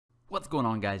What's going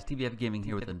on, guys? TBF Gaming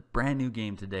here with a brand new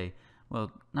game today.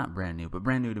 Well, not brand new, but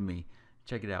brand new to me.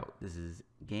 Check it out. This is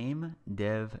Game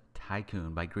Dev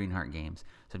Tycoon by Greenheart Games.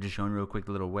 So just showing real quick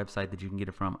the little website that you can get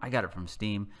it from. I got it from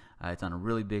Steam. It's on a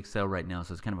really big sale right now,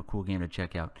 so it's kind of a cool game to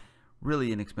check out.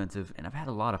 Really inexpensive, and I've had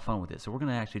a lot of fun with it. So we're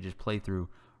going to actually just play through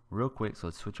real quick. So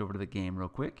let's switch over to the game real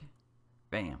quick.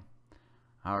 Bam.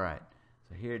 All right.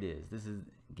 So here it is. This is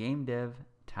Game Dev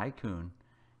Tycoon,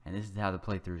 and this is how the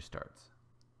playthrough starts.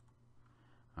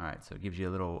 Alright, so it gives you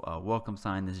a little welcome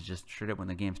sign. This is just straight up when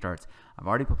the game starts. I've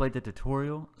already played the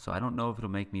tutorial, so I don't know if it'll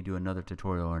make me do another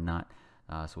tutorial or not.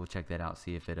 So we'll check that out,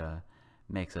 see if it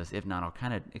makes us. If not, I'll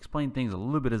kind of explain things a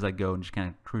little bit as I go and just kind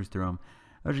of cruise through them.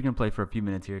 I'm just going to play for a few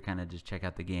minutes here, kind of just check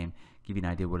out the game, give you an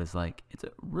idea what it's like. It's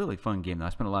a really fun game, though. I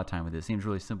spent a lot of time with it. It seems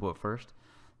really simple at first,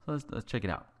 so let's check it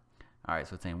out. Alright,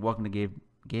 so it's saying, welcome to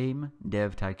Game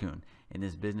Dev Tycoon. In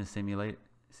this business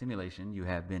simulation, you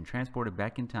have been transported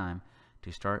back in time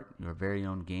to start your very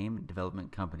own game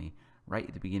development company right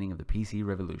at the beginning of the PC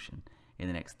revolution. In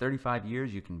the next 35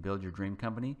 years, you can build your dream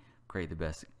company, create the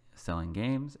best selling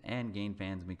games, and gain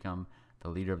fans and become the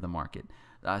leader of the market.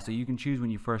 So you can choose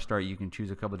when you first start, you can choose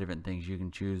a couple different things. You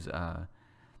can choose, I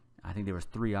think there was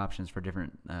 3 options for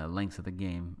different lengths of the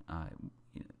game.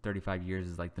 35 years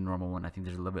is like the normal one. I think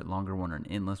there's a little bit longer one or an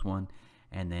endless one.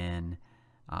 And then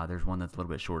there's one that's a little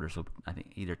bit shorter. So I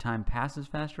think either time passes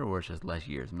faster or it's just less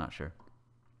years. I'm not sure.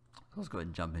 So let's go ahead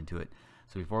and jump into it.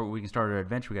 So before we can start our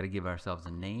adventure, we got to give ourselves a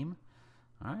name.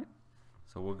 All right.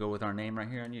 So we'll go with our name right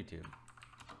here on YouTube.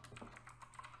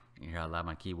 You hear how loud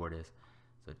my keyboard is.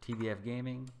 So TBF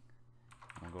Gaming.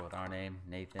 We'll go with our name,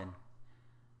 Nathan.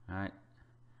 All right.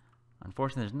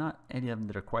 Unfortunately, there's not any of them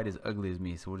that are quite as ugly as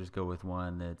me, so we'll just go with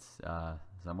one that's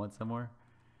somewhat similar.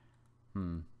 I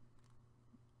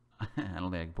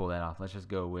don't think I can pull that off. Let's just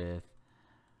go with.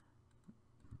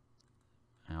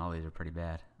 And all these are pretty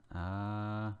bad.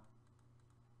 I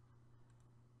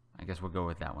guess we'll go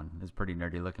with that one. It's pretty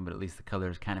nerdy looking, but at least the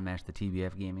colors kind of match the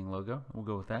TBF Gaming logo. We'll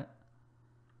go with that.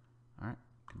 All right,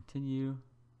 continue.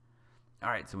 All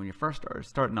right, so when you're first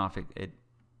starting off, so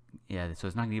it's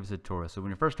not gonna give us a tutorial. So when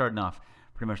you're first starting off,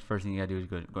 pretty much the first thing you gotta do is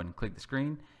go ahead and click the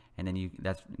screen, and then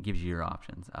that gives you your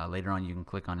options. Later on, you can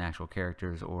click on actual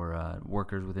characters or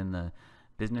workers within the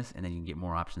business, and then you can get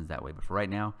more options that way. But for right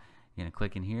now, you're gonna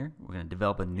click in here. We're gonna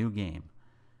develop a new game.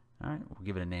 All right, we'll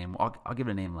give it a name. I'll give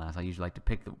it a name last. I usually like to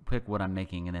pick what I'm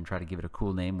making and then try to give it a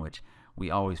cool name, which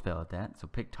we always fail at that. So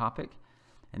pick topic,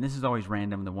 and this is always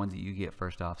random, the ones that you get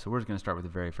first off. So we're just going to start with the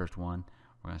very first one.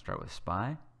 We're going to start with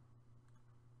spy.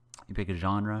 You pick a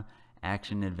genre: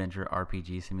 action, adventure,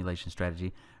 RPG, simulation,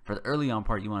 strategy. For the early on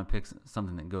part, you want to pick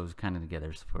something that goes kind of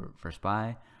together. So for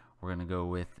spy, we're going to go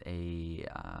with a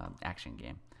action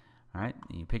game. All right,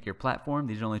 and you pick your platform.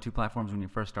 These are only 2 platforms when you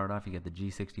first start off. You get the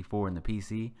G64 and the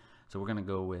PC. So we're going to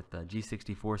go with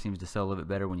G64. Seems to sell a little bit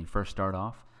better when you first start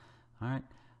off. All right,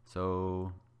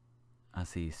 so I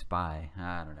see spy.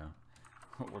 I don't know.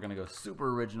 We're going to go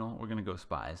super original. We're going to go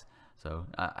spies. So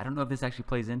I don't know if this actually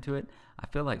plays into it. I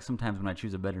feel like sometimes when I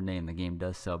choose a better name, the game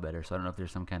does sell better. So I don't know if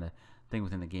there's some kind of thing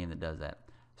within the game that does that.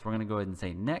 So we're going to go ahead and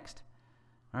say next.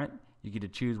 All right, you get to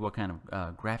choose what kind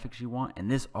of graphics you want,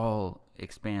 and this all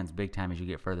expands big time as you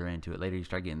get further into it. Later you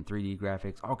start getting 3D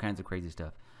graphics, all kinds of crazy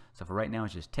stuff. So for right now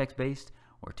it's just text-based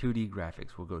or 2D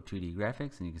graphics. We'll go 2D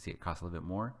graphics, and you can see it costs a little bit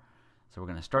more. So we're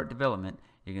going to start development.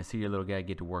 You're going to see your little guy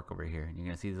get to work over here, and you're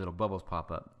going to see these little bubbles pop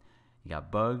up. You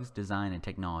got bugs, design, and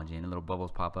technology, and the little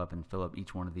bubbles pop up and fill up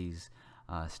each one of these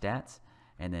stats,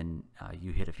 and then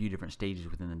you hit a few different stages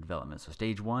within the development. So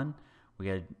stage 1, we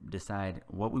got to decide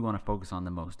what we want to focus on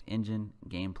the most: engine,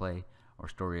 gameplay, or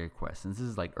story requests. Since this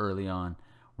is like early on,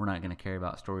 we're not going to care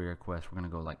about story requests. We're going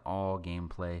to go like all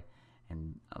gameplay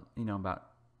and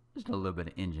about just a little bit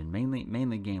of engine, mainly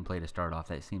gameplay to start off.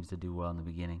 That seems to do well in the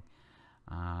beginning.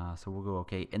 So we'll go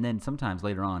okay. And then sometimes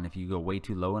later on, if you go way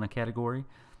too low in a category,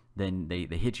 then they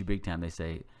hit you big time. They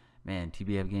say, man,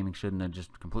 TBF Gaming shouldn't have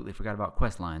just completely forgot about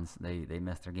quest lines. They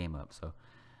messed their game up. So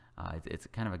it's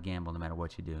kind of a gamble no matter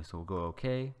what you do. So we'll go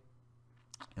okay.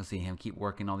 You'll see him keep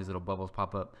working. All these little bubbles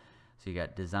pop up. So you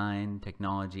got design,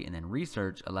 technology, and then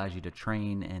research allows you to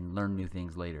train and learn new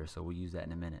things later. So we'll use that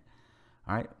in a minute.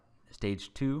 All right,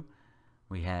 stage 2,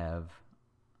 we have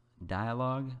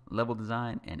dialogue, level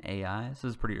design, and AI. So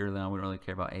this is pretty early on. We don't really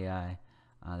care about AI.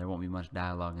 There won't be much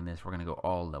dialogue in this. We're going to go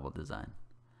all level design.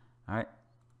 All right,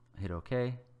 hit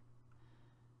OK.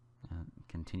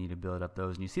 Continue to build up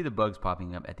those. And you see the bugs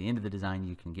popping up. At the end of the design,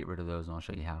 you can get rid of those, and I'll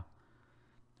show you how.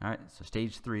 All right, so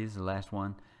stage 3 is the last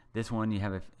one. This one, you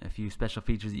have a few special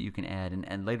features that you can add,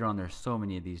 and later on, there's so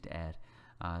many of these to add.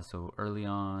 So early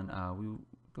on, we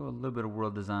go a little bit of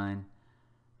world design.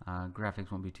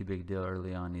 Graphics won't be too big a deal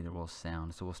early on, neither will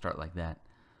sound. So we'll start like that.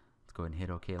 Let's go ahead and hit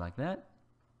OK like that.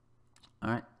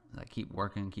 All right, I keep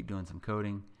working, keep doing some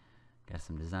coding. Got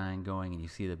some design going, and you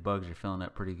see the bugs are filling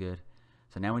up pretty good.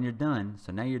 So now when you're done,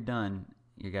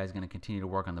 your guy's going to continue to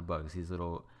work on the bugs. These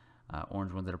little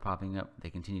orange ones that are popping up, they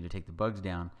continue to take the bugs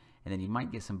down, and then you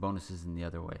might get some bonuses in the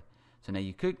other way. So now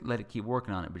you could let it keep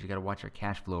working on it, but you got to watch our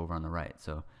cash flow over on the right.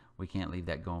 So we can't leave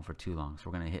that going for too long. So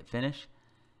we're going to hit finish.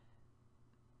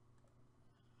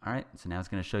 All right, so now it's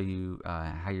going to show you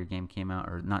how your game came out,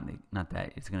 or not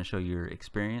that. It's going to show your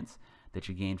experience that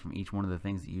you gained from each one of the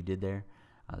things that you did there.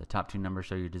 The top two numbers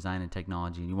show your design and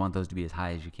technology, and you want those to be as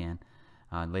high as you can.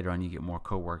 Later on, you get more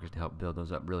co-workers to help build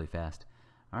those up really fast.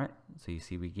 All right, so you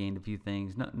see we gained a few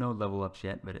things. No level ups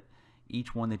yet, but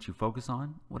each one that you focus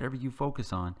on, whatever you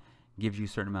focus on, gives you a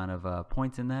certain amount of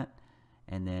points in that,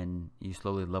 and then you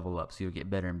slowly level up, so you'll get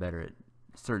better and better at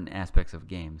certain aspects of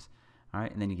games. All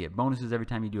right, and then you get bonuses every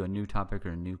time you do a new topic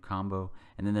or a new combo,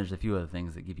 and then there's a few other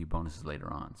things that give you bonuses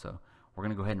later on. So we're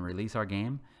going to go ahead and release our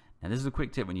game. Now this is a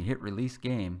quick tip. When you hit release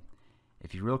game,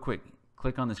 if you real quick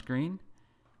click on the screen,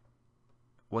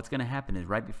 what's going to happen is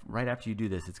right after you do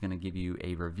this, it's going to give you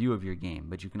a review of your game.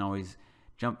 But you can always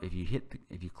jump, if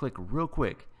you click real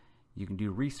quick, you can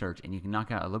do research, and you can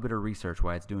knock out a little bit of research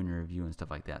while it's doing your review and stuff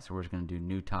like that. So we're just going to do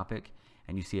new topic,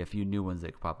 and you see a few new ones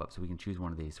that pop up, so we can choose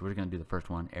one of these. So we're going to do the first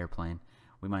one, airplane.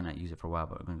 We might not use it for a while,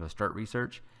 but we're going to go start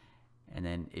research. And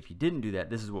then if you didn't do that,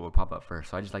 this is what would pop up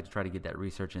first. So I just like to try to get that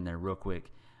research in there real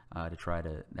quick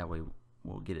that way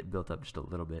we'll get it built up just a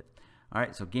little bit. All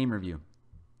right, so game review.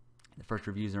 The first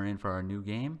reviews are in for our new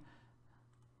game.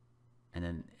 And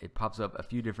then it pops up a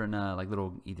few different like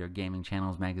little either gaming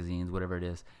channels, magazines, whatever it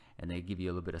is, and they give you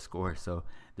a little bit of score. So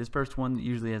this first one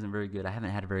usually isn't very good. I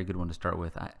haven't had a very good one to start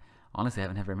with. I honestly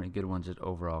haven't had very many good ones just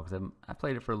overall, because I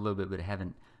played it for a little bit, but I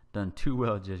haven't done too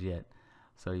well just yet.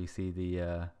 So you see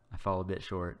I fall a bit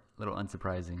short, a little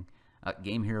unsurprising.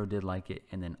 Game Hero did like it,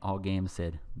 and then All Games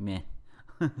said meh.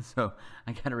 So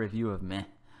I got a review of meh.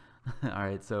 All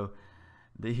right, so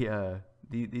these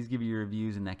give you your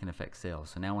reviews, and that can affect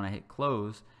sales. So now when I hit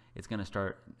close, it's going to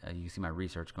start. You see my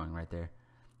research going right there.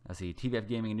 I see TBF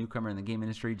Gaming, a newcomer in the game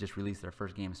industry, just released their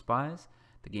first game, Spies.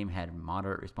 The game had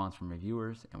moderate response from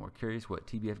reviewers, and we're curious what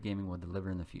TBF Gaming will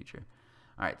deliver in the future.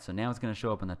 All right, so now it's going to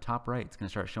show up in the top right. It's going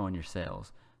to start showing your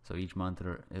sales. So each month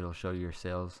it'll show your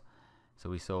sales. So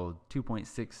we sold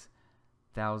 2.6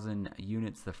 thousand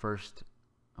units the first,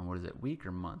 what is it, week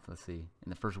or month? Let's see. In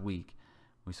the first week,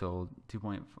 we sold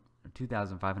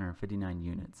 2,559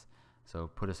 units. So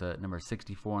put us at number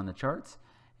 64 on the charts,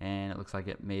 and it looks like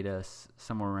it made us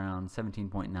somewhere around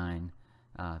 17.9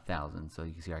 thousand. So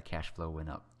you can see our cash flow went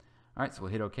up. All right, so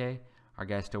we'll hit OK. Our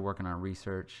guy's still working on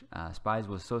research. Spies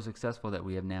was so successful that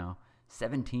we have now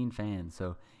 17 fans.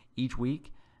 So each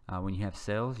week, when you have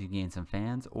sales, you gain some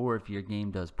fans, or if your game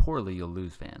does poorly, you'll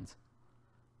lose fans.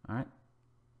 All right.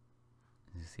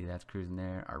 You see that's cruising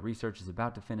there. Our research is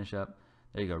about to finish up.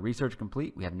 There you go. Research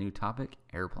complete. We have a new topic,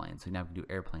 airplane. So now we can do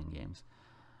airplane games.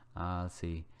 Let's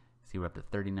see. See, we're up to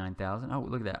 39,000. Oh,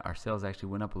 look at that. Our sales actually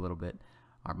went up a little bit.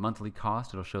 Our monthly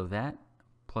cost, it'll show that,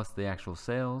 plus the actual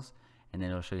sales, and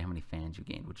then it'll show you how many fans you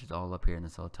gained, which is all up here in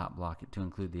this little top block to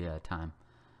include the time.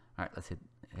 All right, let's hit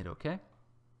OK.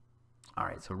 All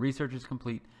right, so research is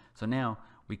complete. So now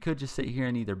we could just sit here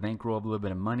and either bankroll up a little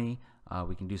bit of money.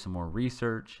 We can do some more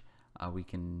research. We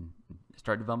can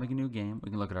start developing a new game.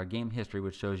 We can look at our game history,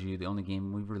 which shows you the only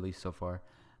game we've released so far.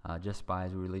 Just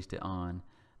Spies, we released it on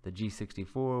the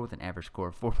G64 with an average score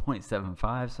of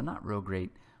 4.75, so not real great.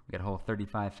 We got a whole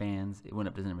 35 fans. It went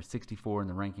up to number 64 in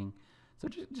the ranking. So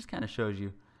it just kind of shows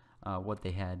you what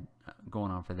they had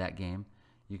going on for that game.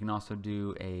 You can also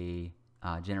do a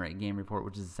generate game report,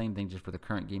 which is the same thing just for the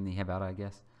current game they have out, I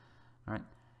guess. All right,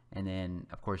 and then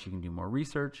of course you can do more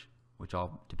research, which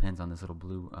all depends on this little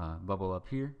blue bubble up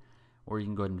here, or you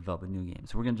can go ahead and develop a new game.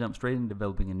 So we're going to jump straight into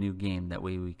developing a new game. That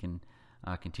way we can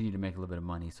continue to make a little bit of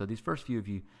money. So these first few, if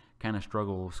you kind of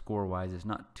struggle score-wise, it's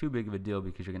not too big of a deal,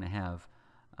 because you're going to have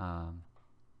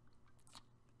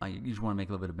you just want to make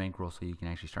a little bit of bankroll so you can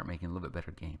actually start making a little bit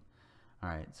better game. All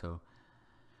right, so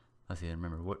let's see.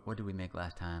 Remember, what did we make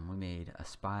last time? We made a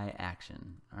spy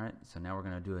action. All right, so now we're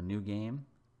going to do a new game.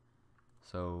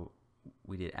 So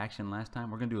we did action last time.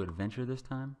 We're going to do adventure this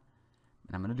time.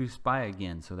 And I'm going to do spy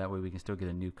again, so that way we can still get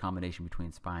a new combination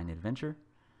between spy and adventure.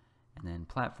 And then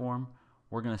platform,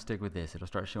 we're going to stick with this. It'll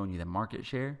start showing you the market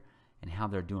share and how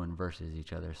they're doing versus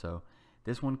each other. So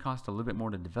this one costs a little bit more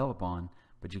to develop on,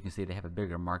 but you can see they have a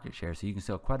bigger market share. So you can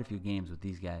sell quite a few games with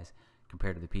these guys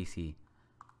compared to the PC.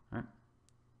 All right.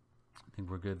 I think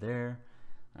we're good there.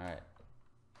 All right.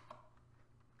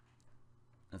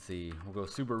 Let's see. We'll go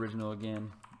super original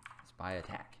again. Spy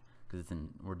attack, because it's in.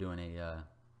 We're doing a.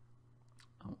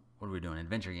 What are we doing?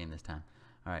 Adventure game this time.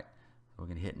 All right. We're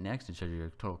gonna hit next and show you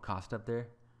your total cost up there.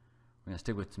 We're gonna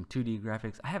stick with some 2D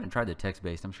graphics. I haven't tried the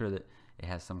text-based. I'm sure that it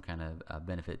has some kind of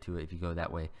benefit to it if you go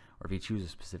that way, or if you choose a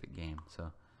specific game. So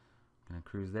I'm gonna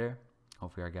cruise there.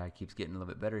 Hopefully our guy keeps getting a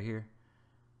little bit better here.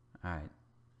 All right.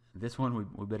 This one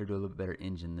we better do a little bit better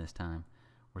engine this time.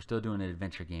 We're still doing an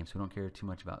adventure game, so we don't care too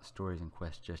much about stories and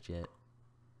quests just yet.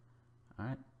 All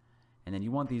right. And then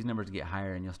you want these numbers to get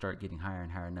higher, and you'll start getting higher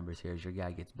and higher numbers here as your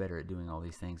guy gets better at doing all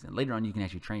these things. And later on, you can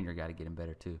actually train your guy to get him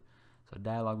better too. So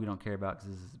dialogue we don't care about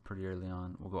because this is pretty early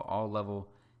on. We'll go all level,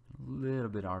 a little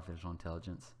bit of artificial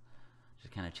intelligence.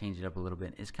 Just kind of change it up a little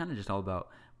bit. It's kind of just all about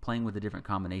playing with the different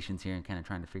combinations here and kind of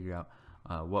trying to figure out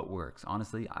what works.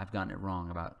 Honestly, I've gotten it wrong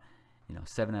about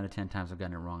 7 out of 10 times I've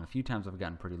gotten it wrong. A few times I've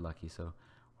gotten pretty lucky. So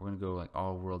we're gonna go like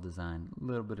all world design, a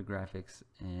little bit of graphics,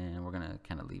 and we're gonna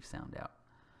kind of leave sound out.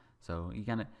 So you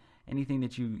kind of anything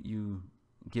that you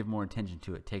give more attention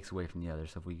to, it takes away from the other.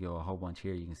 So if we go a whole bunch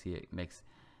here, you can see it makes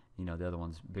the other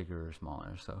ones bigger or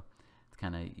smaller. So it's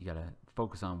kind of you gotta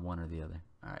focus on one or the other.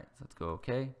 All right, so let's go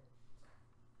OK.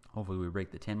 Hopefully we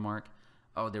break the 10 mark.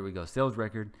 Oh, there we go. Sales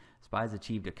record. Spies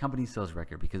achieved a company sales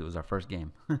record because it was our first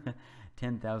game.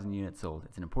 10,000 units sold.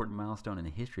 It's an important milestone in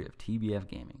the history of TBF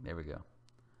Gaming. There we go.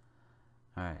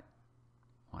 All right.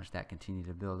 Watch that continue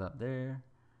to build up there.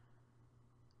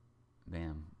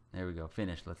 Bam. There we go.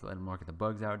 Finished. Let's let him look at the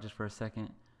bugs out just for a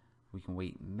second. We can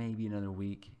wait maybe another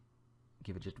week.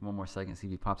 Give it just one more second, see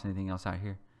if he pops anything else out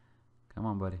here. Come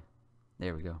on, buddy.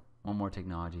 There we go. One more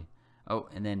technology. Oh,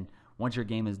 and then once your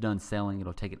game is done selling,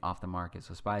 it'll take it off the market.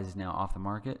 So Spies is now off the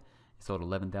market. It sold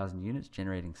 11,000 units,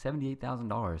 generating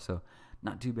 $78,000. So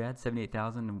not too bad.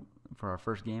 $78,000 for our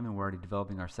first game, and we're already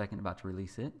developing our second, about to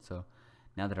release it. So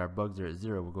now that our bugs are at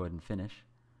 0, we'll go ahead and finish.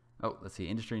 Oh, let's see.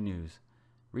 Industry news.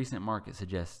 Recent market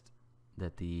suggests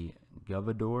that the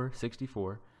Commodore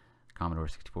 64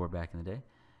 back in the day,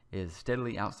 is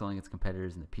steadily outselling its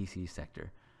competitors in the PC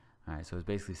sector. All right, so it's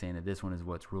basically saying that this one is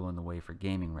what's ruling the way for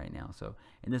gaming right now. So,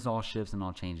 and this all shifts and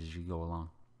all changes as you go along.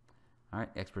 All right,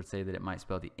 experts say that it might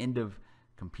spell the end of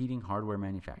competing hardware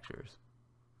manufacturers.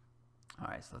 All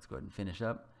right, so let's go ahead and finish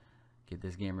up. Get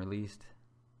this game released.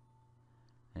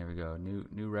 There we go.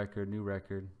 New record.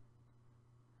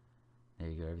 There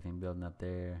you go. Everything building up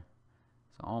there.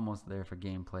 So almost there for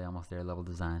gameplay. Almost there. Level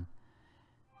design.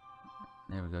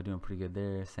 There we go. Doing pretty good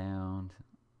there. Sound.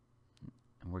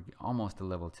 And we're almost to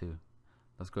level 2.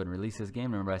 Let's go ahead and release this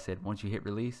game. Remember I said once you hit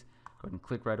release, go ahead and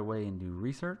click right away and do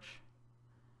research.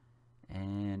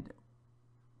 And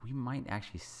we might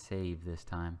actually save this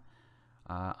time.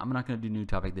 I'm not going to do new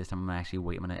topic this time. I'm going to actually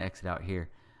wait. I'm going to exit out here.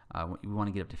 We want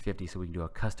to get up to 50 so we can do a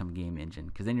custom game engine,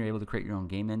 because then you're able to create your own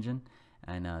game engine,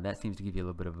 and that seems to give you a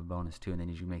little bit of a bonus too. And then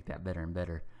as you make that better and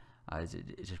better, it's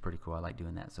just pretty cool. I like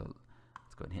doing that. So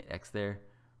let's go ahead and hit X there.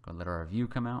 Go and let our review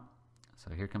come out.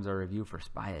 So here comes our review for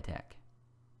Spy Attack.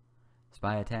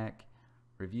 Spy Attack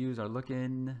reviews are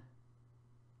looking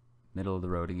middle of the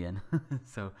road again.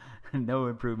 So no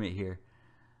improvement here.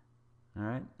 All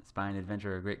right, Spy and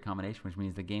Adventure are a great combination, which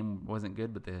means the game wasn't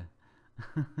good, but the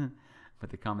but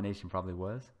the combination probably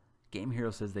was. Game Hero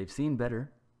says they've seen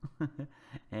better.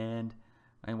 and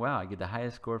wow, I get the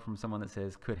highest score from someone that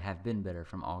says could have been better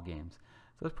from all games.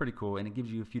 So that's pretty cool, and it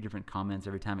gives you a few different comments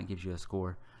every time it gives you a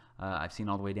score. I've seen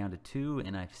all the way down to 2,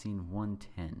 and I've seen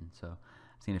 110. So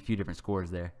I've seen a few different scores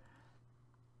there.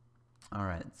 All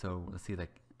right, so let's see the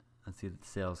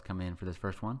sales come in for this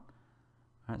first one.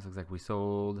 All right, so it looks like we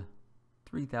sold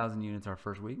 3,000 units our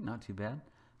first week. Not too bad.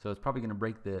 So it's probably going to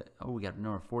break the, we got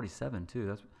number 47 too.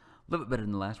 That's a little bit better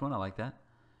than the last one. I like that.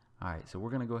 All right, so we're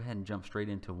going to go ahead and jump straight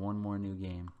into one more new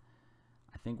game.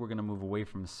 I think we're going to move away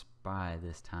from Spy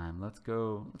this time. Let's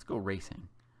go racing.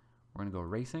 We're going to go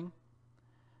racing.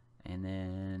 And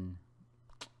then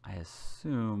I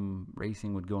assume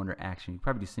racing would go under action. You could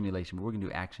probably do simulation, but we're going to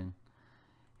do action.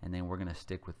 And then we're going to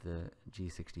stick with the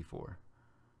G64. All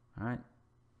right.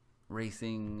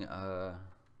 Racing. There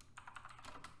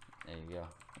you go.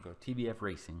 I'll go TBF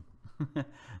Racing.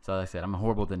 So like I said, I'm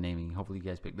horrible at the naming. Hopefully you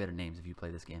guys pick better names if you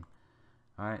play this game.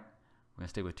 All right. We're going to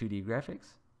stick with 2D graphics.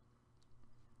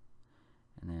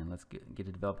 And then let's get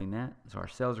to developing that. So our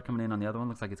sales are coming in on the other one.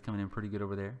 Looks like it's coming in pretty good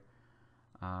over there.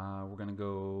 We're going to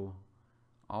go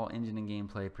all engine and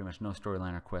gameplay, pretty much no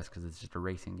storyline or quest because it's just a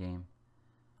racing game.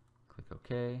 Click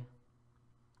OK.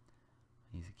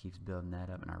 He keeps building that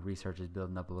up, and our research is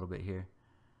building up a little bit here.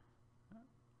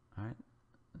 All right.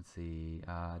 Let's see.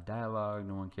 Dialogue,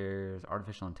 no one cares.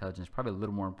 Artificial intelligence, probably a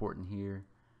little more important here.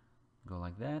 Go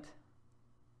like that.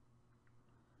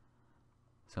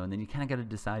 So, and then you kind of got to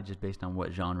decide just based on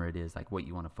what genre it is, like what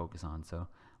you want to focus on. So,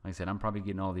 like I said, I'm probably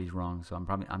getting all these wrong. So I'm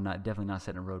definitely not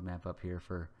setting a roadmap up here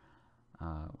for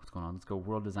what's going on. Let's go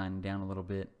world design down a little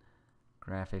bit.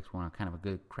 Graphics, want kind of a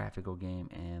good graphical game,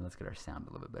 and let's get our sound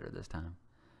a little bit better this time.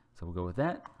 So we'll go with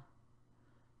that.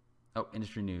 Oh,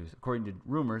 industry news. According to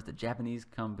rumors, the Japanese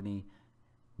company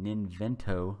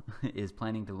Ninvento is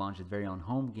planning to launch its very own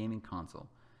home gaming console.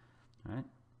 All right.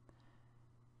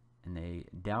 And they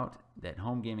doubt that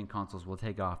home gaming consoles will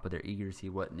take off, but they're eager to see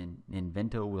what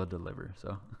Ninvento will deliver.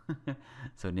 So,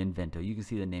 so Ninvento, you can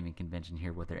see the naming convention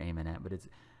here, what they're aiming at, but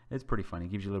it's pretty funny.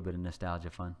 It gives you a little bit of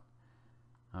nostalgia fun.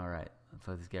 All right, let's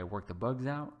let this guy work the bugs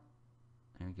out.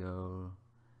 There we go.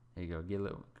 There you go. Get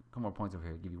a couple more points over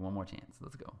here. Give you one more chance.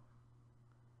 Let's go.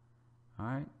 All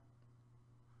right.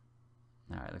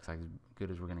 All right, looks like as good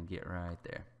as we're gonna get right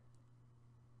there.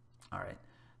 All right.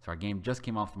 So our game just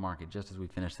came off the market just as we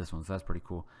finished this one, so that's pretty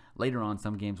cool. Later on,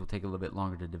 some games will take a little bit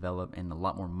longer to develop and a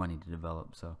lot more money to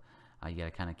develop, so you got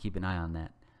to kind of keep an eye on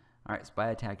that. All right, Spy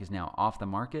Attack is now off the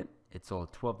market. It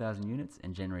sold 12,000 units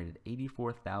and generated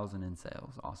 84,000 in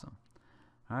sales. Awesome.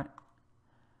 All right,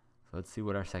 so let's see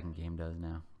what our second game does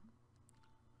now.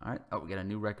 All right, oh, we got a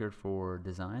new record for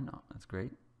design. Oh, that's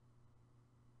great.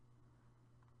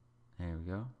 There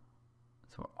we go.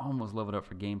 So we're almost leveled up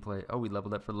for gameplay. Oh, we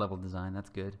leveled up for level design. That's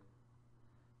good.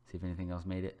 See if anything else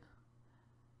made it.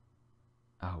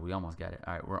 Oh, we almost got it.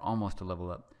 All right, we're almost to level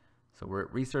up. So we're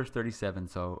at research 37.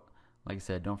 So like I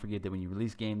said, don't forget that when you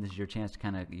release game, this is your chance to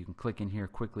kind of, you can click in here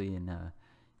quickly and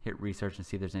hit research and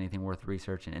see if there's anything worth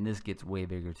researching. And this gets way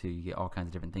bigger too. You get all kinds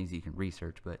of different things that you can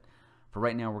research. But for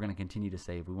right now, we're going to continue to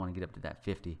save. We want to get up to that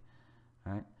 50.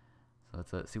 All right.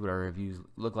 So let's see what our reviews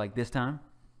look like this time.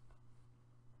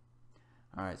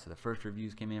 All right, so the first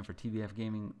reviews came in for TBF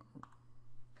Gaming,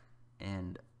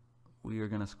 and we are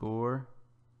going to score.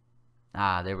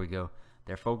 Ah, there we go.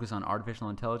 Their focus on artificial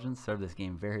intelligence served this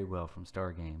game very well from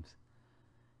Star Games.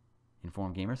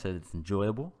 Informed Gamer said it's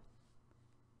enjoyable.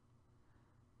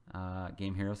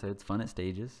 Game Hero said it's fun at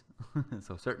stages,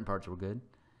 so certain parts were good.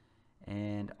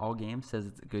 And All Games says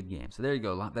it's a good game. So there you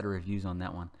go, a lot better reviews on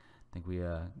that one. I think we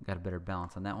got a better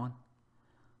balance on that one.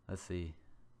 Let's see.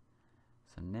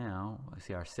 So now, I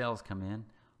see our sales come in.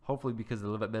 Hopefully because of a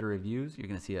little bit better reviews, you're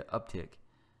going to see an uptick.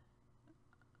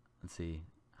 Let's see.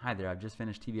 Hi there, I've just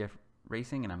finished TBF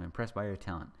Racing and I'm impressed by your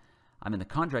talent. I'm in the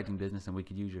contracting business and we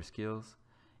could use your skills.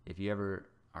 If you ever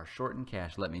are short in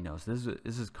cash, let me know. So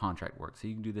this is contract work. So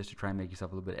you can do this to try and make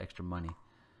yourself a little bit extra money.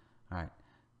 All right.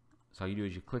 So all you do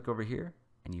is you click over here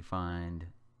and you find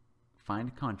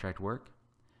contract work.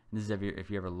 And this is if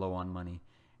you're ever low on money.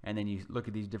 And then you look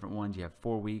at these different ones. You have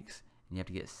 4 weeks. And you have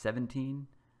to get 17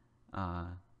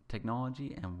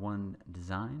 technology and 1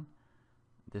 design.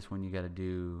 This one you got to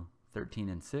do 13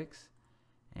 and 6,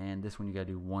 and this one you got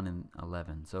to do 1 and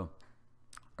 11. So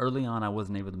early on, I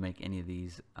wasn't able to make any of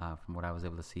these from what I was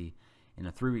able to see. In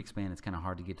a 3-week span, it's kind of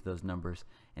hard to get to those numbers.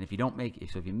 And if you don't make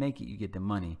it, so if you make it, you get the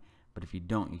money, but if you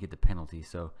don't, you get the penalty.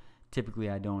 So typically,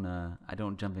 I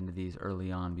don't jump into these early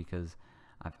on because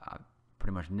I've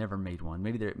pretty much never made one.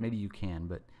 Maybe you can,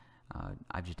 but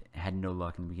I've just had no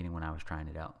luck in the beginning when I was trying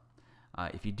it out.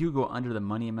 If you do go under the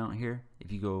money amount here,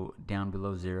 if you go down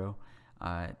below 0,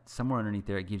 somewhere underneath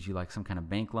there it gives you like some kind of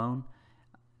bank loan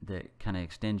that kind of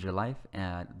extends your life.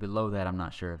 Below that, I'm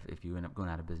not sure if you end up going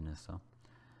out of business. So,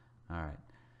 all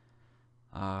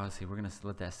right. Let's see. We're gonna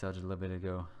let that sell just a little bit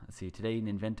ago. Let's see. Today,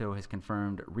 Ninvento has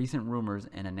confirmed recent rumors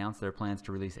and announced their plans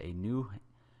to release a new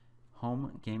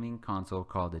home gaming console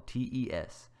called the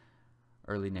TES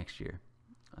early next year.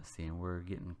 Let's see, and we're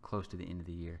getting close to the end of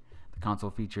the year. The console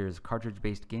features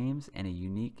cartridge-based games and a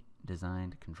unique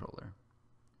designed controller.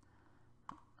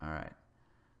 All right.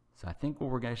 So I think what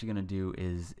we're actually going to do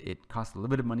is it costs a little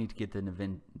bit of money to get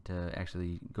to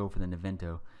actually go for the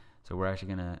Ninvento. So we're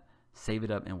actually going to save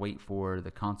it up and wait for the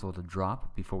console to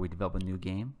drop before we develop a new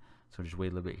game. So just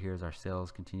wait a little bit here as our sales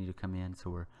continue to come in. So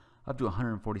we're up to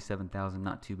 147,000,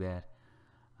 not too bad.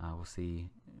 We'll see.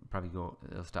 Probably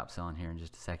it'll stop selling here in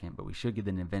just a second, but we should get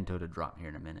the Ninvento to drop here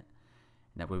in a minute.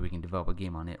 And that way we can develop a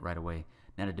game on it right away.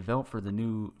 Now to develop for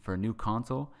a new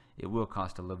console, it will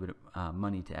cost a little bit of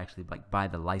money to actually buy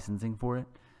the licensing for it.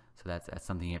 So that's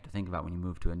something you have to think about when you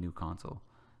move to a new console.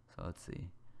 So let's see.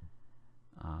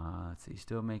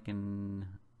 Still making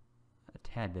a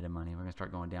tad bit of money. We're gonna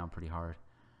start going down pretty hard.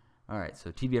 All right,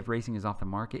 so TBF Racing is off the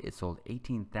market. It sold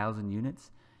 18,000 units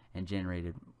and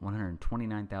generated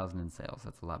 129,000 in sales.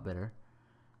 That's a lot better.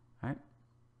 All right.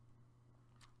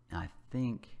 I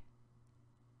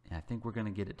think we're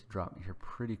gonna get it to drop here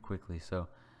pretty quickly. So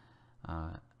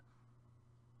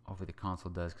hopefully the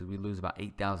console does, because we lose about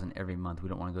 8,000 every month. We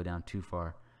don't want to go down too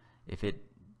far. If it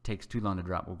takes too long to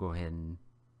drop, we'll go ahead and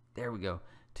there we go.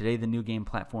 Today the new game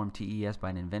platform TES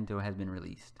by Invento has been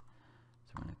released.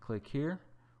 So we're going to click here.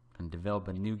 We're going to develop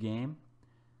a new game.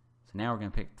 So now we're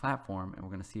going to pick platform, and we're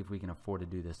going to see if we can afford to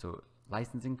do this. So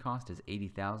licensing cost is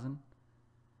 80,000.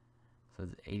 So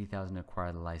it's 80,000 to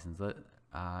acquire the license.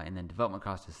 And then development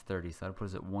cost is 30. So that'll put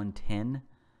us at 110.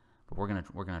 But we're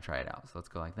gonna try it out. So let's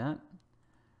go like that.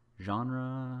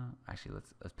 Genre. Actually,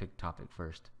 let's pick topic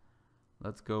first.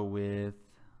 Let's go with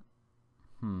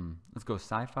let's go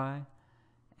sci-fi,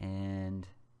 and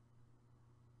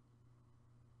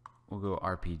we'll go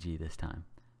RPG this time.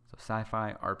 So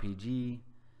sci-fi RPG.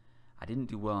 I didn't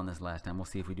do well on this last time. We'll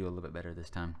see if we do a little bit better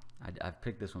this time. I've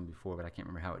picked this one before, but I can't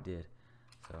remember how it did.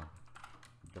 So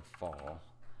the fall.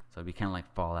 So it'd be kind of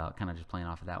like Fallout, kind of just playing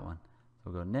off of that one.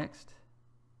 So we'll go next.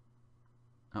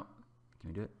 Oh, can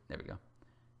we do it? There we go.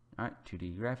 All right,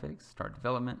 2D graphics, start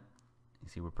development. You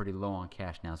see we're pretty low on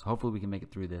cash now, so hopefully we can make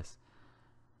it through this.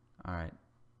 All right,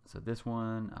 so this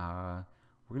one,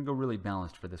 we're gonna go really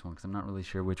balanced for this one because I'm not really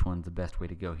sure which one's the best way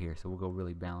to go here. So we'll go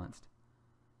really balanced.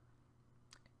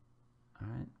 All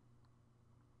right.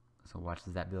 So watch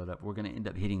as that build up. We're gonna end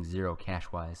up hitting 0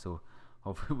 cash-wise, so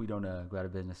hopefully we don't go out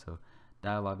of business. So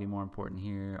dialogue be more important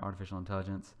here. Artificial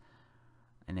intelligence.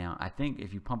 And now I think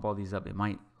if you pump all these up, it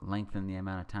might lengthen the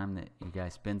amount of time that you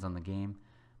guys spends on the game.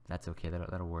 That's okay.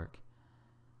 That'll work.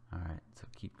 All right. So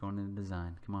keep going into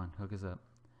design. Come on, hook us up.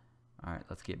 All right.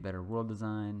 Let's get better world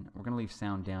design. We're gonna leave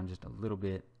sound down just a little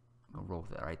bit. Go roll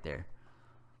with that right there.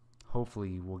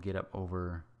 Hopefully we'll get up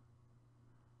over.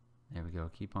 There we go.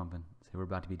 Keep pumping. So we're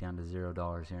about to be down to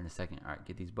 $0 here in a second. All right.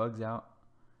 Get these bugs out.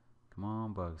 Come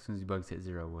on, bugs. As soon as these bugs hit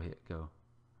 0, we'll hit go.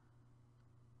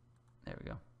 There we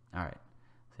go. All right.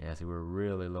 So yeah, see, we're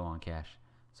really low on cash.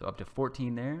 So up to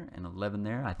 14 there and 11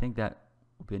 there. I think that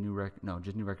will be a new record. No,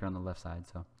 just new record on the left side.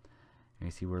 So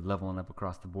you see we're leveling up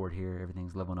across the board here.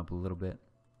 Everything's leveling up a little bit.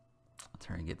 Let's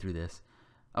hurry and get through this.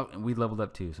 Oh, and we leveled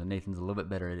up too. So Nathan's a little bit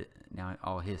better at it. Now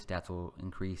all his stats will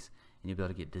increase, and you'll be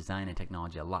able to get design and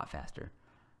technology a lot faster.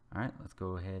 All right, let's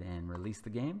go ahead and release the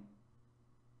game.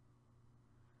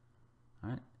 All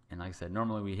right, and like I said,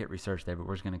 normally we hit research there, but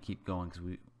we're just going to keep going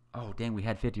because oh, dang, we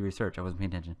had 50 research. I wasn't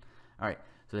paying attention. All right,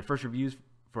 so the first reviews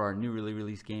for our newly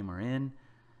released game are in.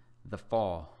 The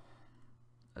fall.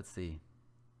 Let's see.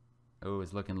 Oh,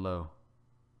 it's looking low.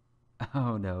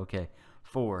 Oh, no, okay.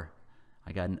 4.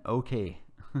 I got an okay.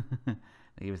 They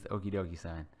gave us the okie dokie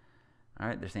sign. All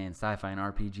right, they're saying sci-fi and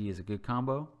RPG is a good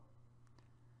combo.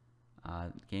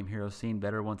 Game Hero scene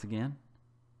better once again.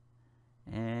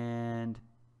 And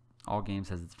all games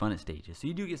has its fun at stages. So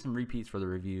you do get some repeats for the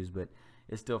reviews, but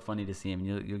it's still funny to see them.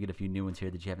 You'll get a few new ones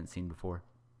here that you haven't seen before.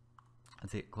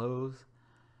 Let's hit close.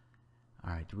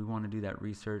 All right, do we want to do that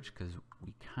research? Because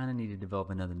we kind of need to develop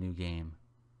another new game.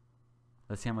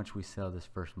 Let's see how much we sell this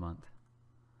first month.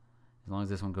 As long as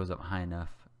this one goes up high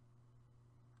enough.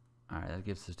 All right, that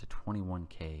gives us to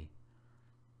 21K.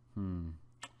 God,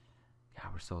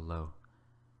 we're so low.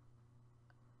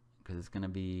 Because it's going to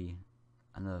be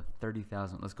another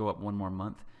 30,000. Let's go up one more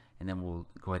month, and then we'll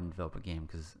go ahead and develop a game.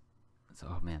 Because it's,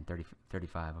 oh man,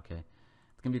 35. Okay,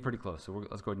 it's gonna be pretty close. So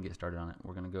let's go ahead and get started on it.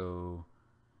 We're gonna go.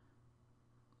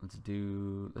 Let's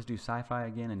do sci-fi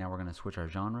again, and now we're gonna switch our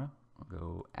genre. We'll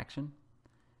go action,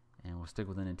 and we'll stick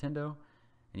with the Nintendo.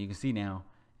 And you can see now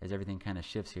as everything kind of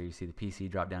shifts here. You see the PC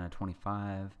drop down to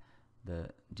 25. The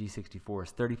G64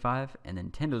 is 35, and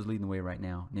Nintendo's leading the way right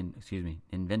now.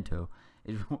 Invento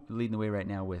is leading the way right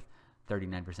now with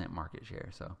 39% market share.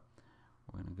 So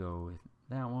we're gonna go with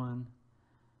that one.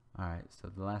 All right, so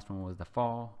the last one was the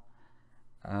fall.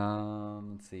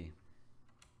 Let's see.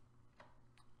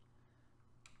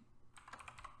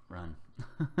 Run.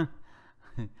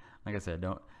 Like I said,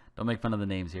 don't make fun of the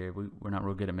names here. We're not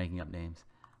real good at making up names.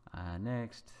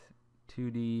 Next,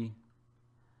 2D.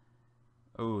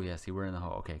 Oh yeah, see we're in the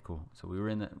hole. Okay, cool. So we were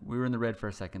in the red for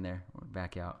a second there. We're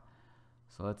back out.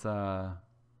 So let's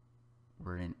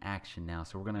we're in action now.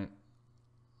 So we're gonna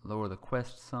lower the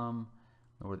quest some.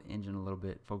 Lower the engine a little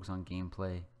bit, focus on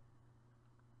gameplay.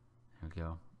 There we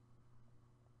go.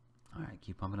 All right,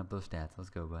 keep pumping up those stats. Let's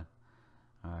go, bud.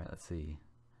 All right, let's see.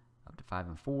 Up to 5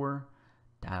 and 4.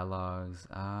 Dialogues.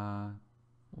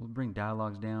 We'll bring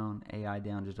dialogues down, AI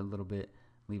down just a little bit.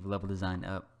 Leave level design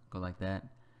up. Go like that.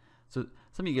 So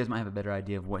some of you guys might have a better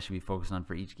idea of what should be focused on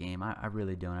for each game. I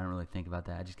really don't. I don't really think about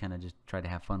that. I just kind of just try to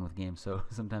have fun with games. So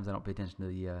sometimes I don't pay attention to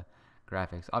the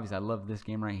graphics. Obviously, I love this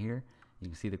game right here. You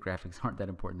can see the graphics aren't that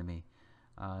important to me.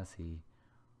 Let's see.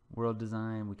 World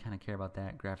design, we kind of care about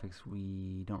that. Graphics,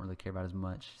 we don't really care about as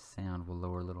much. Sound will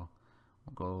lower a little.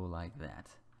 We'll go like that.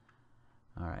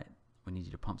 All right. We need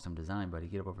you to pump some design, buddy.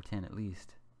 Get up over 10 at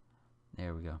least.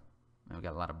 There we go. And we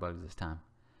got a lot of bugs this time.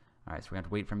 All right, so we have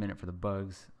to wait for a minute for the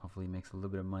bugs. Hopefully he makes a little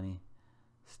bit of money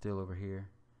still over here.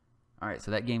 All right,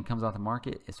 so that game comes off the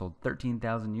market. It sold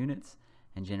 13,000 units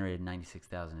and generated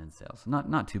 96,000 in sales. So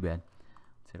not too bad.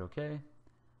 Let's hit OK.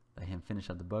 Let him finish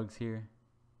up the bugs here.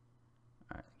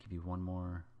 All right, give you one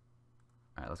more.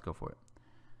 All right, let's go for it.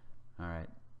 All right,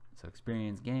 so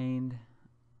experience gained.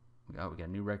 We got a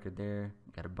new record there.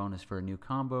 We got a bonus for a new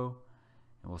combo.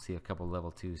 And we'll see a couple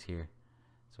level 2s here.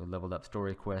 So leveled up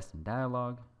story quest and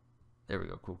dialogue. There we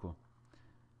go, cool. All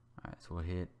right, so we'll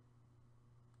hit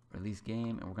release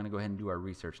game, and we're gonna go ahead and do our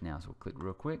research now. So we'll click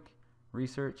real quick,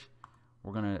 research.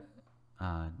 We're gonna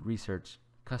research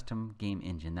custom game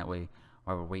engine. That way,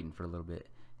 while we're waiting for a little bit,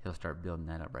 he'll start building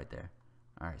that up right there.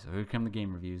 All right, so here come the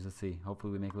game reviews. Let's see.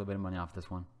 Hopefully we make a little bit of money off this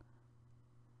one.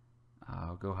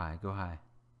 Go high, go high.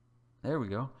 There we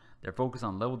go. Their focus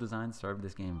on level design served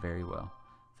this game very well.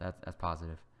 So that's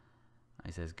positive.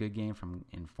 He says good game from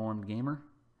Informed Gamer.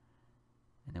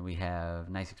 And then we have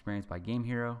nice experience by Game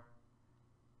Hero.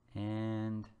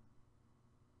 And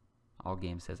All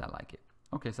Games says I like it.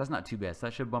 Okay, so that's not too bad. So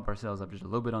that should bump our sales up just a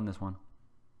little bit on this one.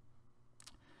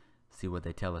 See what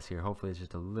they tell us here. Hopefully it's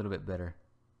just a little bit better.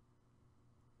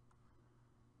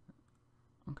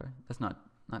 Okay, that's not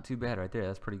too bad right there.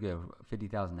 That's pretty good.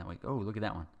 50,000 that week. Oh, look at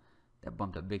that one. That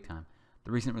bumped up big time.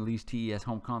 The recent release TES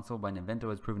home console by Nintendo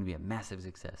has proven to be a massive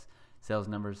success. Sales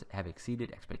numbers have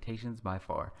exceeded expectations by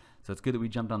far. So it's good that we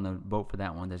jumped on the boat for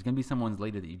that one. There's going to be some ones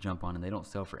later that you jump on and they don't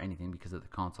sell for anything because of the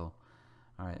console.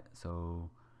 All right, so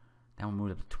that one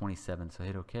moved up to 27. So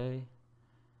hit OK.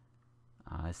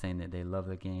 It's saying that they love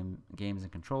the games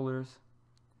and controllers.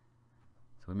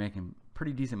 So we're making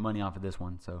pretty decent money off of this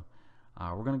one. So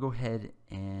we're going to go ahead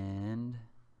and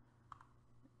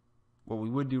what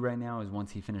we would do right now is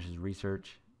once he finishes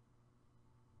research.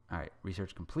 All right,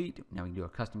 research complete. Now we can do a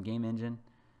custom game engine.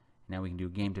 Now we can do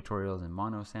game tutorials and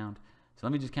mono sound. So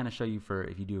let me just kind of show you for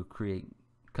if you do create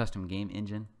custom game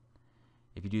engine.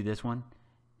 If you do this one,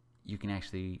 you can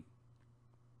actually,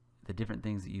 the different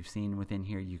things that you've seen within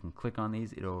here, you can click on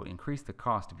these. It'll increase the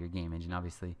cost of your game engine.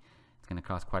 Obviously, it's going to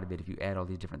cost quite a bit if you add all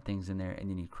these different things in there, and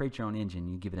then you create your own engine.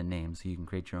 You give it a name, so you can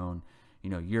create your own,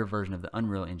 your version of the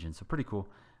Unreal Engine. So pretty cool.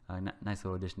 Nice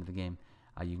little addition to the game.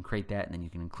 You can create that, and then you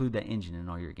can include that engine in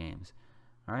all your games.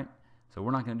 All right, so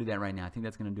we're not going to do that right now. I think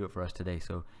that's going to do it for us today.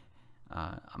 So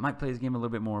I might play this game a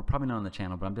little bit more, probably not on the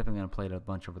channel, but I'm definitely going to play it a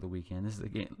bunch over the weekend. This is a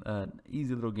game,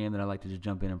 easy little game that I like to just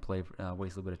jump in and play,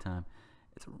 waste a little bit of time.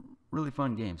 It's a really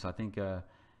fun game. So I think what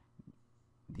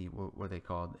are they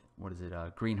called? What is it?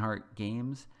 Greenheart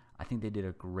Games. I think they did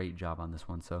a great job on this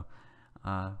one. So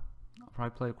I'll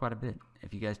probably play it quite a bit.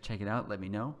 If you guys check it out, let me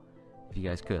know. If you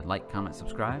guys could like, comment,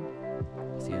 subscribe.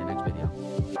 See you